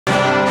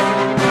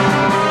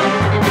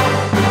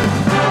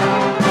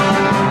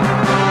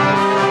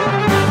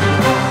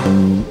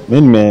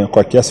Mimi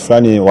kwa kiasi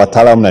fulani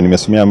wataalamu na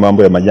nimesomea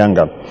mambo ya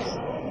majanga.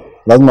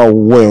 Lazima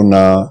uwe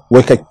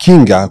unaweka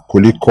kinga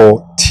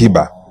kuliko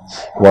tiba.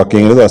 Kwa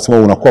Kiingereza wanasema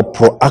unakuwa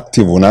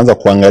proactive, unaanza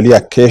kuangalia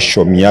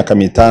kesho, miaka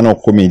 5,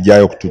 10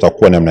 ijayo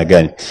tutakuwa namna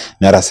gani.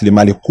 Na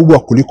rasilimali kubwa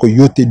kuliko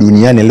yote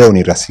duniani leo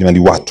ni rasilimali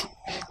watu.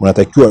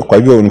 Unatakiwa, kwa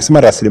hivyo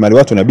nikisema rasilimali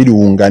watu, inabidi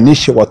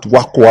uunganishe watu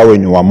wako wawe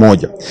ni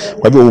wamoja.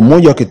 Kwa hivyo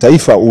umoja wa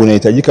kitaifa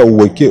unahitajika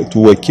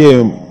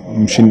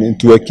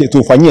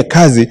tufanyie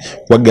kazi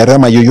kwa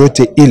gharama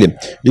yoyote ile,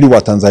 ili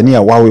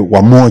Watanzania wawe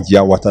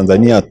wamoja,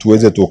 Watanzania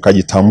tuweze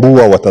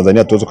tukajitambua,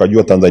 Watanzania tuweze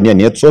kujua Tanzania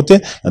ni yetu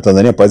sote, na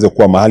Tanzania paweze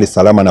kuwa mahali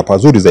salama na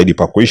pazuri zaidi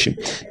pa kuishi.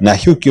 Na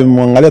hiyo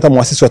kimwangalia hata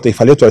muasisi wa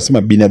taifa letu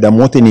alisema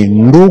binadamu wote ni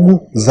ndugu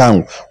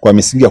zangu, kwa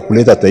misingi ya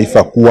kuleta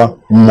taifa kuwa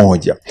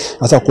moja.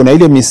 Sasa kuna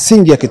ile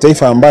misingi ya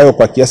kitaifa ambayo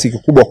kwa kiasi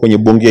kikubwa kwenye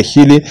bunge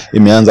hili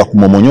imeanza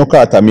kumomonyoka.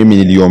 Hata mimi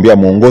niliombea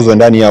muongozo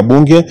ndani ya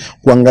bunge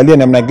kuangalia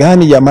namna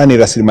gani jamani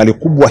rasilimali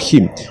kubwa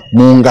hii,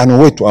 muungano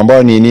wetu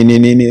ambao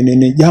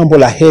ni jambo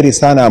la heri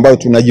sana ambayo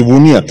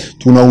tunajivunia,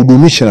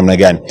 tunahudumisha namna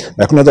gani.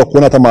 Lakini unaweza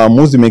kuona hata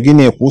maamuzi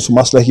mengine kuhusu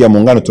maslahi ya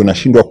muungano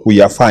tunashindwa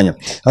kuyafanya.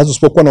 Sasa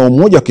tusipokuwa na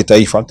umoja wa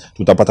kitaifa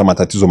tutapata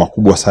matatizo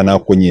makubwa sana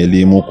kwenye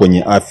elimu,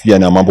 kwenye afya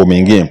na mambo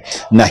mengine.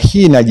 Na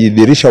hii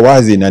inajidhihirisha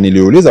wazi, na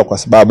niliuliza kwa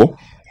sababu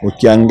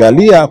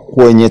ukiangalia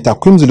kwenye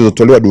takwimu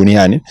zilizotolewa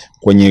duniani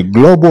kwenye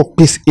Global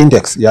Peace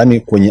Index, yani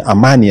kwenye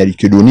amani ya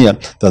kidunia,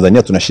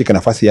 Tanzania tunashika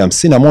nafasi ya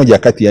 51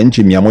 kati ya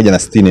nchi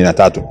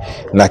 163.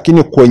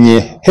 Lakini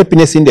kwenye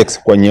Happiness Index,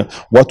 kwenye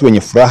watu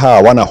wenye furaha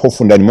hawana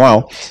hofu ndani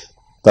mwao,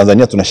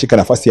 Tanzania tunashika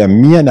nafasi ya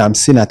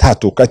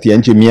 153 kati ya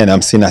nchi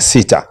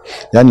 156.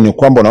 Yani ni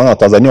kwamba unaona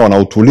Tanzania wana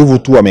utulivu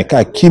tu,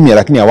 wamekaa kimya,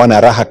 lakini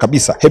hawana raha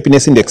kabisa.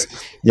 Happiness Index,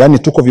 yani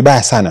tuko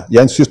vibaya sana.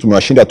 Yani sisi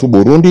tumewashinda tu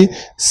Burundi,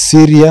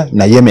 Syria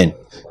na Yemen.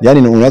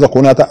 Yani unaweza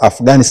kuona hata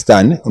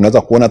Afghanistan,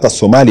 unaweza kuona hata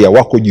Somalia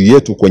wako juu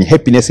yetu kwenye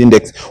Happiness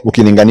Index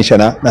ukilinganisha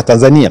na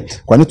Tanzania.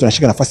 Kwa nini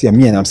tunashika nafasi ya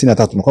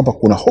 153? Ni kwamba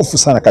kuna hofu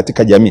sana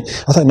katika jamii.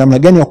 Sasa namna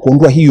gani ya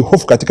kuondoa hii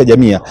hofu katika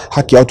jamii?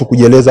 Haki ya watu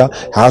kujieleza,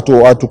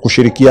 watu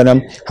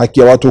kushirikiana, haki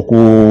ya watu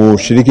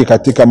kushiriki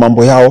katika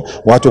mambo yao,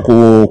 watu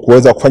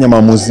kuweza kufanya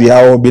maamuzi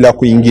yao bila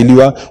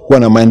kuingiliwa, kuwa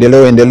na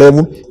maendeleo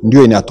endelevu,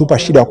 ndio inatupa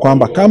shida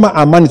kwamba kama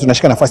amani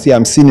tunashika nafasi ya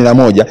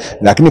 51,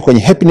 lakini kwenye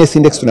Happiness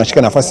Index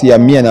tunashika nafasi ya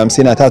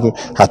 153,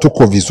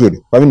 hatuko vizuri.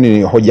 Kwa hivyo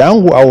ni hoja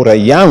yangu au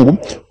rai yangu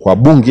kwa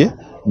bunge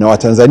na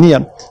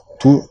Watanzania,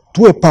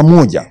 tuwe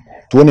pamoja,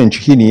 tuone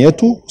nchi hii ni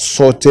yetu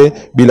sote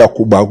bila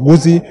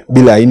kubaguzi,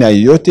 bila aina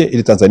yoyote,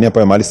 ili Tanzania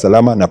pawe mahali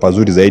salama na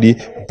pazuri zaidi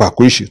pa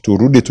kuishi.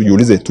 Turudi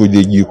tujiulize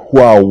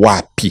tulijikwaa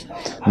wapi,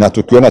 na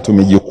tukiona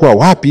tumejikwaa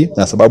wapi,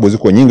 na sababu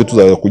ziko nyingi tu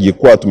za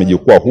kujikwaa,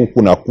 tumejikwaa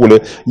huku na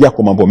kule,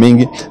 yako mambo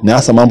mengi, na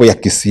hasa mambo ya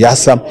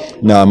kisiasa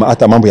na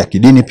hata mambo ya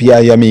kidini pia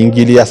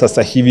yameingilia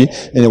sasa hivi.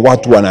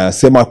 Watu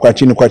wanasema kwa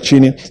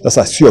chini,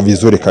 sasa sio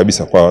vizuri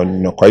kabisa.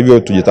 Kwa hivyo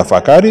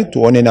tujitafakari,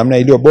 tuone namna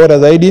iliyo bora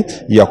zaidi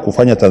ya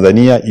kufanya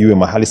Tanzania iwe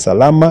mahali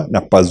salama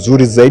na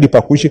pazuri zaidi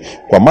pa kuishi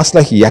kwa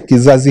maslahi ya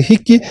kizazi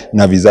hiki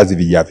na vizazi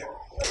vijavyo.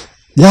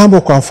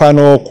 Jambo kwa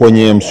mfano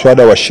kwenye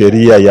mswada wa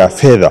sheria ya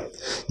fedha,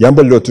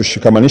 jambo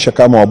lilotushikamanisha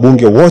kama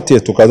wabunge wote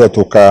tukaanza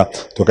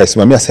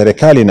tukaisimamia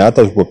serikali, na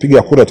hata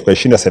tulipopiga kura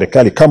tukaishinda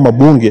serikali kama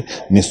bunge,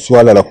 ni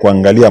swala la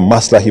kuangalia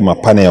maslahi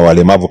mapana ya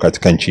walemavu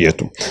katika nchi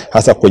yetu,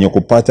 hasa kwenye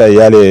kupata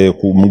yale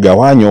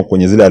mgawanyo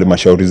kwenye zile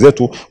halmashauri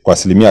zetu kwa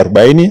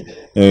 40%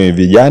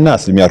 vijana,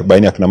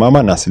 40% akina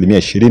mama, na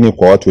 20%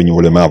 kwa watu wenye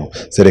ulemavu.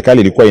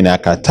 Serikali ilikuwa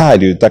inakataa,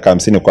 ilitaka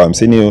 50 kwa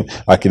 50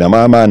 akina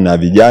mama na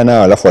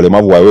vijana, alafu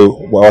walemavu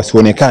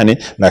wasionekane,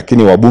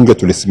 lakini wabunge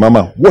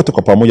tulisimama wote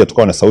kwa pamoja,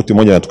 tukawa na sauti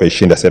moja na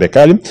tukaishinda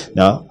serikali.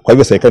 Na kwa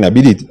hivyo serikali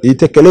inabidi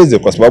itekeleze,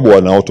 kwa sababu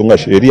wanaotunga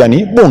sheria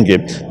ni bunge,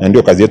 na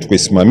ndio kazi yetu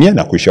kuisimamia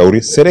na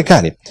kuishauri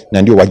serikali,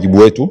 na ndio wajibu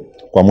wetu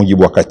kwa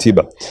mujibu wa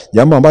katiba.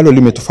 Jambo ambalo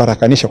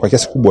limetufarakanisha kwa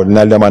kiasi kubwa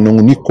na la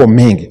manunguniko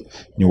mengi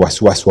ni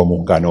wasiwasi wa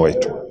muungano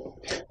wetu.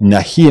 Na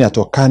hii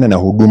inatokana na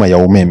huduma ya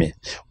umeme.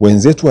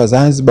 Wenzetu wa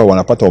Zanzibar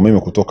wanapata umeme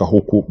kutoka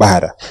huku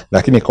bara,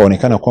 lakini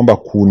ikaonekana kwamba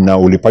kuna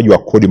ulipaji wa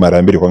kodi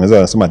mara mbili. Kwa Kiingereza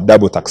wanasema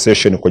double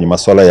taxation kwenye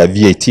masuala ya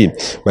VAT.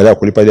 Badala ya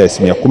kulipa ile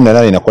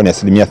 18% inakuwa ni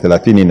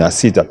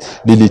 36%.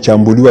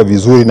 Lilichambuliwa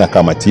vizuri na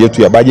kamati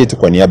yetu ya budget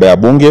kwa niaba ya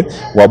bunge,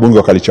 wabunge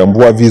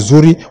wakalichambua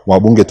vizuri,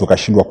 wabunge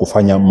tukashindwa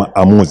kufanya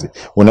maamuzi.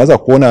 Unaweza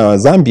kuona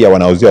Zambia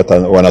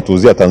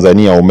wanatuuzia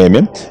Tanzania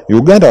umeme,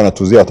 Uganda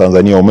wanatuuzia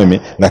Tanzania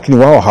umeme, lakini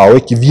wao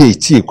hawaweki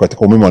VAT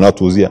katika umeme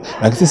wanaotuuzia.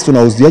 Lakini sisi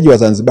tunauziaji wa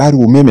Zanzibari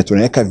umeme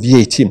tunaweka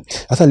VAT.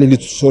 Sasa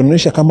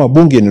lilitusonesha kama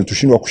bunge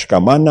nilitushindwa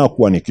kushikamana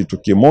kuwa ni kitu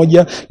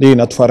kimoja,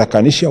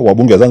 linatufarakanisha.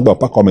 Wabunge wa Zanzibar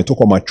mpaka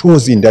wametoka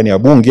machozi ndani ya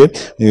bunge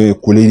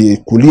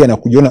kulia na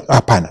kujiona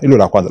hapana. Hilo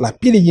la kwanza. La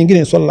pili jingine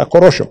ni swala la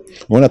korosho.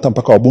 Unaona hata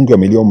mpaka wabunge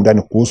wamelio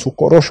ndani kuhusu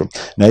korosho.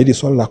 Na hili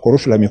swala la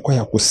korosho la mikoa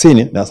ya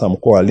kusini, na hasa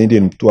mkoa wa Lindi,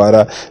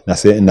 Mtwara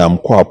na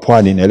mkoa wa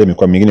Pwani na ile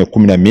mikoa mingine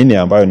 14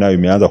 ambayo nayo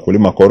imeanza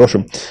kulima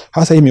korosho.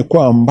 Hasa hii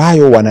mikoa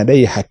ambayo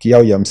wanadai haki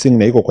yao ya msingi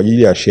na iko kwa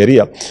ajili ya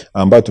sheria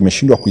ambayo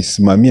tumeshindwa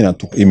kuisimamia na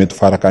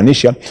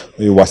imetufarakanisha,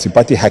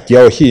 wasipati haki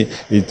yao, hii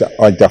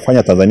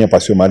itafanya Tanzania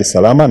pasio mahali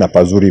salama na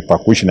pazuri pa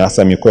kuishi, na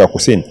hasa mikoa ya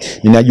kusini.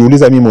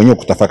 Ninajiuliza mimi mwenyewe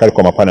kutafakari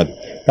kwa mapana,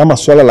 kama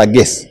swala la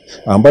gesi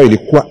ambayo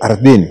ilikuwa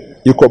ardhini,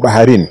 iko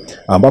baharini,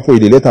 ambapo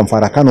ilileta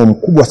mfarakano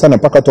mkubwa sana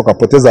mpaka watu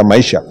wakapoteza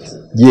maisha.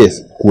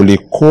 Yes,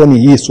 kulikoni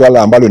hii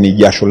swala ambalo ni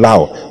jasho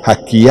lao,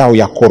 haki yao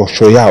ya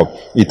korosho yao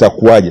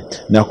itakuwaje?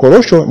 Na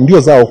korosho ndio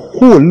zao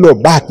kuu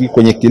lilobaki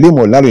kwenye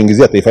kilimo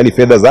linaloingizia taifa hili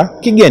fedha za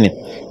kigeni.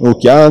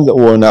 Ukianza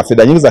na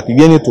fedha nyingi za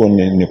kigeni tu,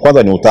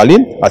 kwanza ni utalii,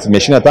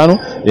 25%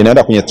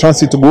 inaenda kwenye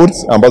transit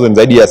goods ambazo ni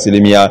zaidi ya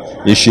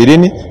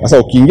 20%. Sasa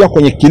ukiingia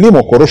kwenye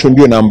kilimo, korosho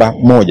ndio namba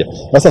 1.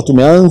 Sasa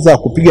tumeanza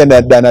kupiga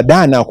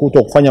dana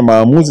kuto kufanya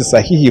maamuzi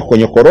sahihi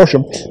kwenye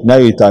korosho,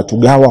 nayo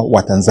itatugawa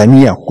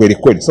Watanzania kweli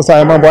kweli. Sasa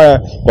haya mambo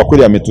haya kwa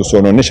kweli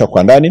yametusononesha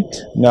kwa ndani,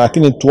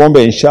 lakini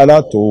tuombe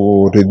inshallah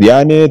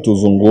turidhiane,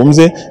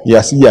 tuzungumze,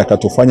 yasije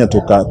akatufanya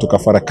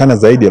tukafarakana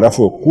zaidi,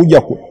 alafu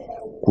kuja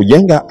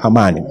kujenga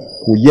amani,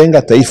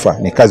 kujenga taifa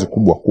ni kazi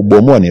kubwa,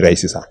 kubomoa ni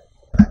rahisi sana.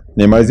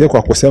 Nimalizie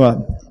kwa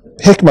kusema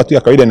hekima tu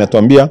ya kawaida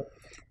inatuambia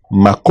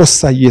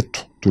makosa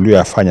yetu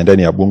tuliyoyafanya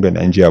ndani ya bunge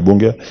na nje ya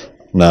bunge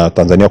na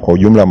Tanzania kwa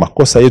ujumla,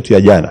 makosa yetu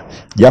ya jana,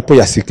 japo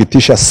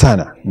yasikitisha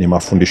sana, ni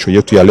mafundisho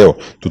yetu ya leo.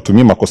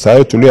 Tutumie makosa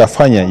yetu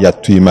tuliyoyafanya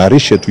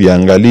yatuimarishe,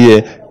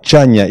 tuyaangalie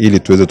chanya, ili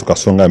tuweze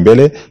tukasonga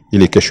mbele,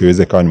 ili kesho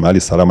iweze kawa ni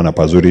mahali salama na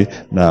pazuri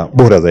na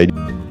bora zaidi.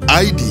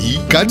 ID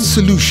Card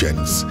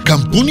Solutions,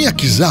 kampuni ya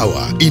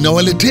Kizawa,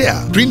 inawaletea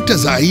printer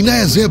za aina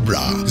ya Zebra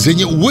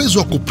zenye uwezo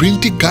wa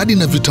kuprinti kadi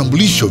na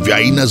vitambulisho vya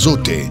aina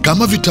zote,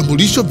 kama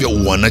vitambulisho vya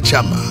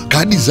uwanachama,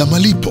 kadi za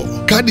malipo,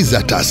 kadi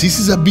za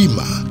taasisi za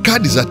bima,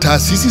 kadi za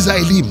taasisi za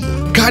elimu,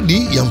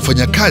 kadi ya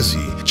mfanyakazi.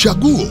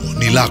 Chaguo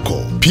ni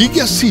lako.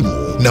 Piga simu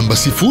namba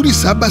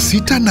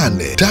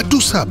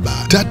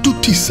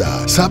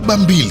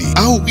 0768373972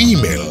 au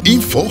email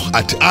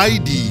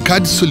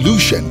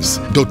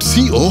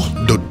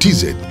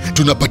info@idcardsolutions.co.tz.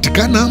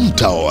 Tunapatikana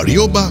mtaa wa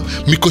Warioba,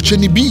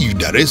 Mikocheni B,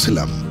 Dar es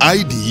Salaam.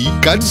 ID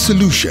Card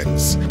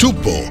Solutions,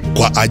 tupo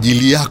kwa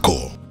ajili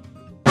yako.